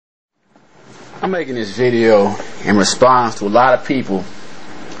I'm making this video in response to a lot of people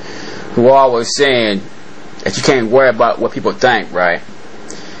who are always saying that you can't worry about what people think, right?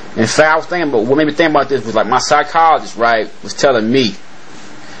 In fact, I was thinking about what made me think about this was like my psychologist, right, was telling me,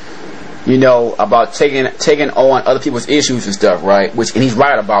 you know, about taking on other people's issues and stuff, right? And he's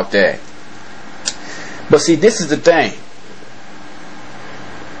right about that. But see, this is the thing.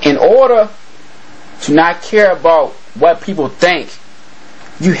 In order to not care about what people think,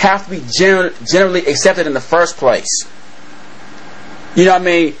 you have to be generally accepted in the first place. You know what I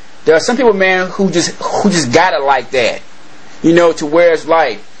mean? There are some people, man, who just got it like that. You know, to where it's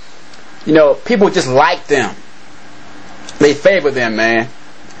like, you know, people just like them. They favor them, man.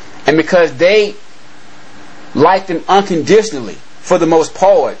 And because they like them unconditionally, for the most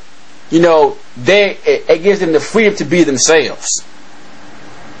part, you know, it gives them the freedom to be themselves.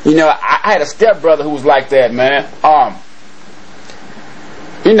 You know, I had a stepbrother who was like that, man.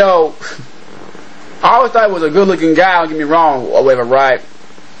 You know, I always thought he was a good-looking guy, don't get me wrong, or whatever, right?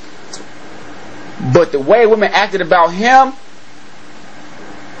 But the way women acted about him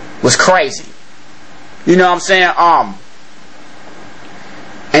was crazy. You know what I'm saying?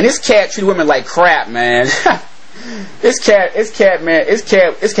 And this cat treated women like crap, man. This cat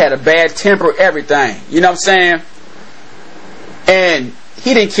had a bad temper, everything. You know what I'm saying? And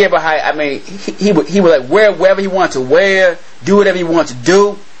he didn't care about how. I mean, he would like wear whatever he wanted to wear, do whatever he wanted to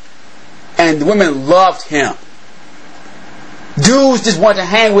do, and the women loved him. Dudes just wanted to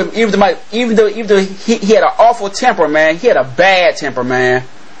hang with him, even though he had an awful temper, man. He had a bad temper, man.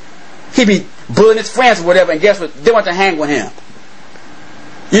 He'd be bullying his friends or whatever, and guess what? They want to hang with him.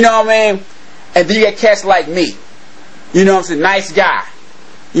 You know what I mean? And then you get cats like me. You know what I'm saying? Nice guy.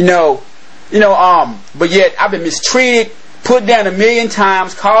 You know, but yet I've been mistreated, put down 1,000,000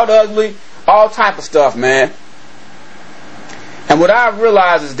 times, called ugly, all type of stuff, man. And what I've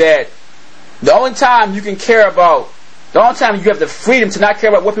realized is that the only time you have the freedom to not care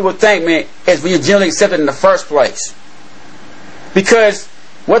about what people think, man, is when you're generally accepted in the first place. Because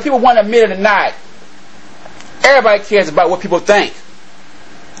whether people want to admit it or not, everybody cares about what people think.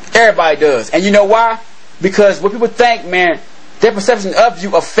 Everybody does. And you know why? Because what people think, man, their perception of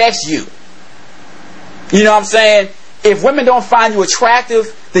you affects you. You know what I'm saying? If women don't find you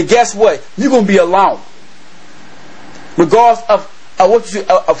attractive, then guess what? You're going to be alone. Regardless of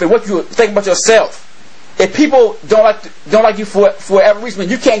what you think about yourself. If people don't like you for whatever reason,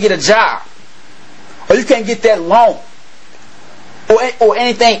 you can't get a job. Or you can't get that loan. Or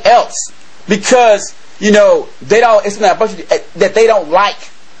anything else. Because, you know, it's not a bunch of that they don't like.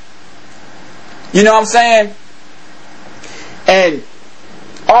 You know what I'm saying? And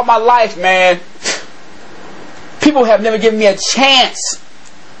all my life, man, people have never given me a chance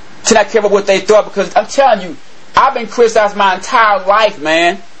to not care about what they thought, because I'm telling you, I've been criticized my entire life,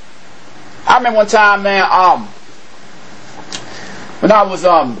 man. I remember one time, man, when I was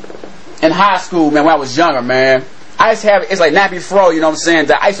in high school, man, when I was younger, man, I used to have, it's like nappy fro, you know what I'm saying,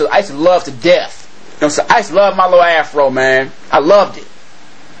 that I used to love to death. You know what I'm saying? I used to love my little afro, man. I loved it.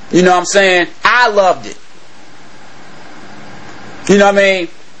 You know what I'm saying? I loved it. You know what I mean?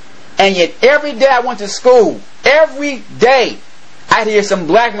 And yet every day I went to school, every day I'd hear some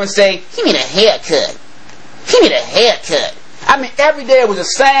black man say, "He need a haircut. He need a haircut." I mean, every day it was the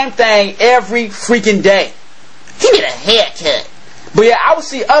same thing every freaking day. He need a haircut. But yeah, I would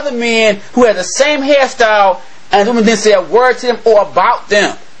see other men who had the same hairstyle and women didn't say a word to them or about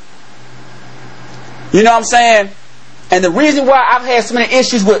them. You know what I'm saying? And the reason why I've had so many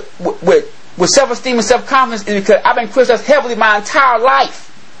issues with self-esteem and self-confidence is because I've been criticized heavily my entire life.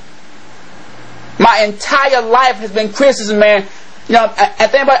 My entire life has been criticism, man. You know,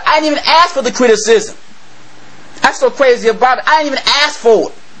 and think about it, I didn't even ask for the criticism. I'm so crazy about it. I didn't even ask for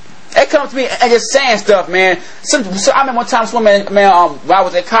it. They come to me and just saying stuff, man. So I remember one time, some woman, man, when I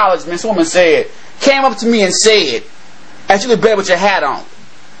was at college, man, some woman came up to me and said, "You look better with your hat on."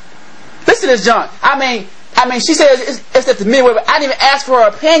 Listen to this junk. I mean, she said it's at the midway, but I didn't even ask for her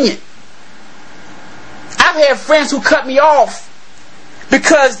opinion. I've had friends who cut me off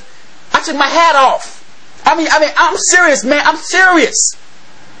because I took my hat off. I mean, I'm serious, man. I'm serious.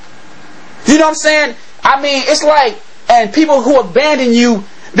 You know what I'm saying? I mean, it's like, and people who abandon you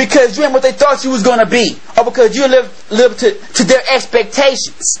because you ain't what they thought you was gonna be, or because you live to their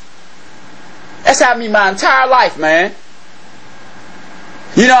expectations. That's happened to me my entire life, man.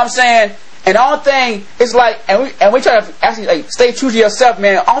 You know what I'm saying? And the only thing is like, and we try to actually like stay true to yourself,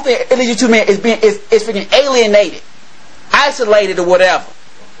 man. The only thing it leads you to, man, is freaking alienated, isolated, or whatever.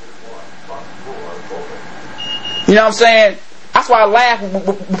 You know what I'm saying? That's why I laugh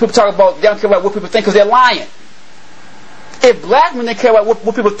when people talk about they don't care about what people think because they're lying. If black men didn't care about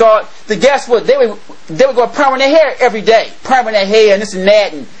what people thought, then guess what? They would go perming their hair every day, perming their hair and this and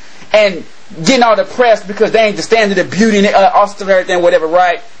that, and getting all depressed because they ain't the standard of beauty and all stuff and everything, whatever,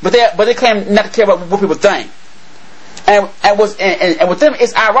 right? But they claim not to care about what people think. And with them,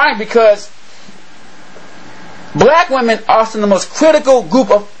 it's ironic because black women are the most critical group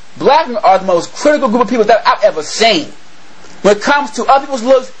of people that I've ever seen. When it comes to other people's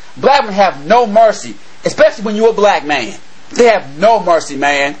looks, black women have no mercy, especially when you're a black man. They have no mercy,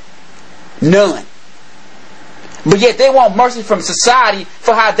 man. None. But yet they want mercy from society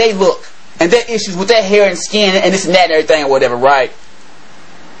for how they look and their issues with their hair and skin and this and that and everything or whatever, right?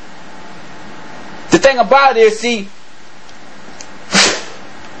 The thing about it is, see,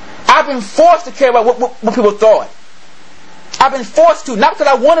 I've been forced to care about what people thought. I've been forced to, not because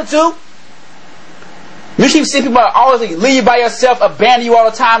I wanted to. You keep seeing people always leave by yourself, abandon you all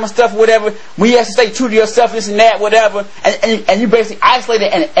the time and stuff, whatever. When you have to stay true to yourself, this and that, whatever, and you basically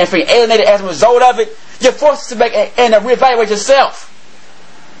isolated and feel alienated as a result of it, you're forced to sit back and reevaluate yourself.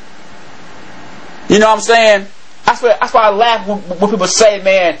 You know what I'm saying? That's why I laugh when people say,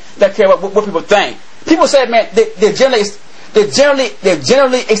 man, they care about what people think. People say, man, they're generally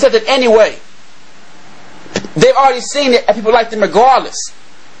accepted anyway. They've already seen it, and people like them regardless.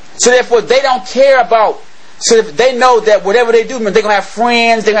 So therefore, they don't care about. So if they know that whatever they do, man, they're gonna have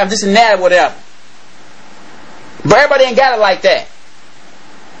friends, they're gonna have this and that, or whatever. But everybody ain't got it like that.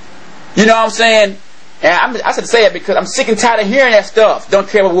 You know what I'm saying? And I said to say it because I'm sick and tired of hearing that stuff. Don't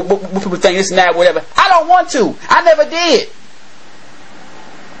care what people think, this and that, whatever. I don't want to. I never did.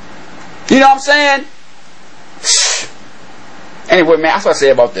 You know what I'm saying? Anyway, man, that's what I say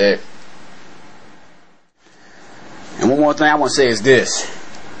about that. And one more thing I want to say is this.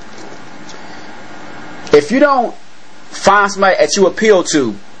 If you don't find somebody that you appeal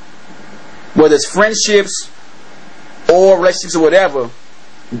to, whether it's friendships or relationships or whatever,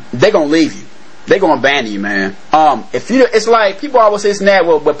 they're going to leave you. They're going to abandon you, man. It's like people always say this and that,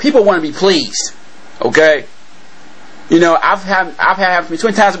 well, but people want to be pleased. Okay? You know, I've had happened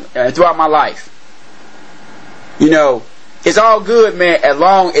 20 times throughout my life. You know, it's all good, man, as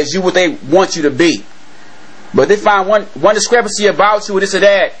long as you what they want you to be. But they find one discrepancy about you or this or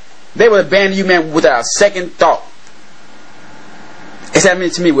that, they will abandon you, man, without a second thought. It's happening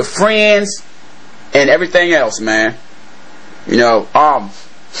to me with friends and everything else, man. You know,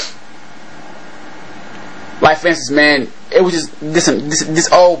 like for instance, man, it was just this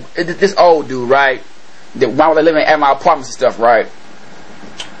old dude, right? That while I was living at my apartments and stuff, right?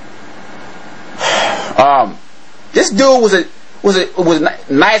 This dude was a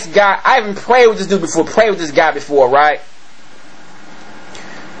nice guy. I even prayed with this dude before, prayed with this guy before, right?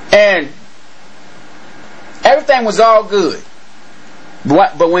 And everything was all good.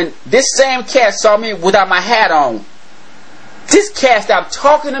 But when this same cat saw me without my hat on, this cat stopped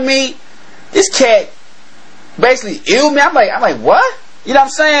talking to me. This cat basically illed me. I'm like, what? You know what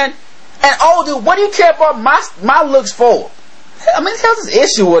I'm saying? And oh, dude, what do you care about my looks for? I mean, how's this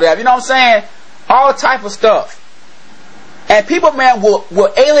issue or whatever? You know what I'm saying? All type of stuff. And people, man, will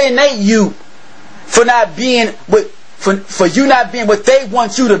alienate you for not being for you not being what they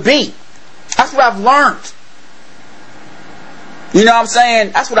want you to be. That's what I've learned. You know what I'm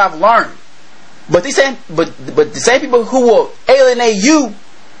saying? That's what I've learned. But the same people who will alienate you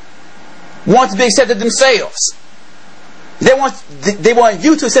want to be accepted themselves. They want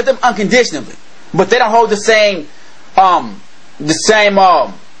you to accept them unconditionally, but they don't hold the same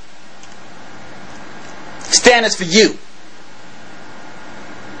standards for you.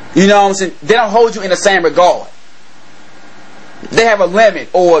 You know what I'm saying? They don't hold you in the same regard. They have a limit,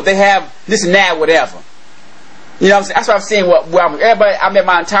 or they have this and that, whatever. You know what I'm saying? That's what I'm seeing. Everybody I met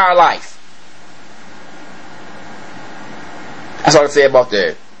my entire life. That's all I say about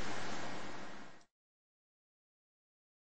that.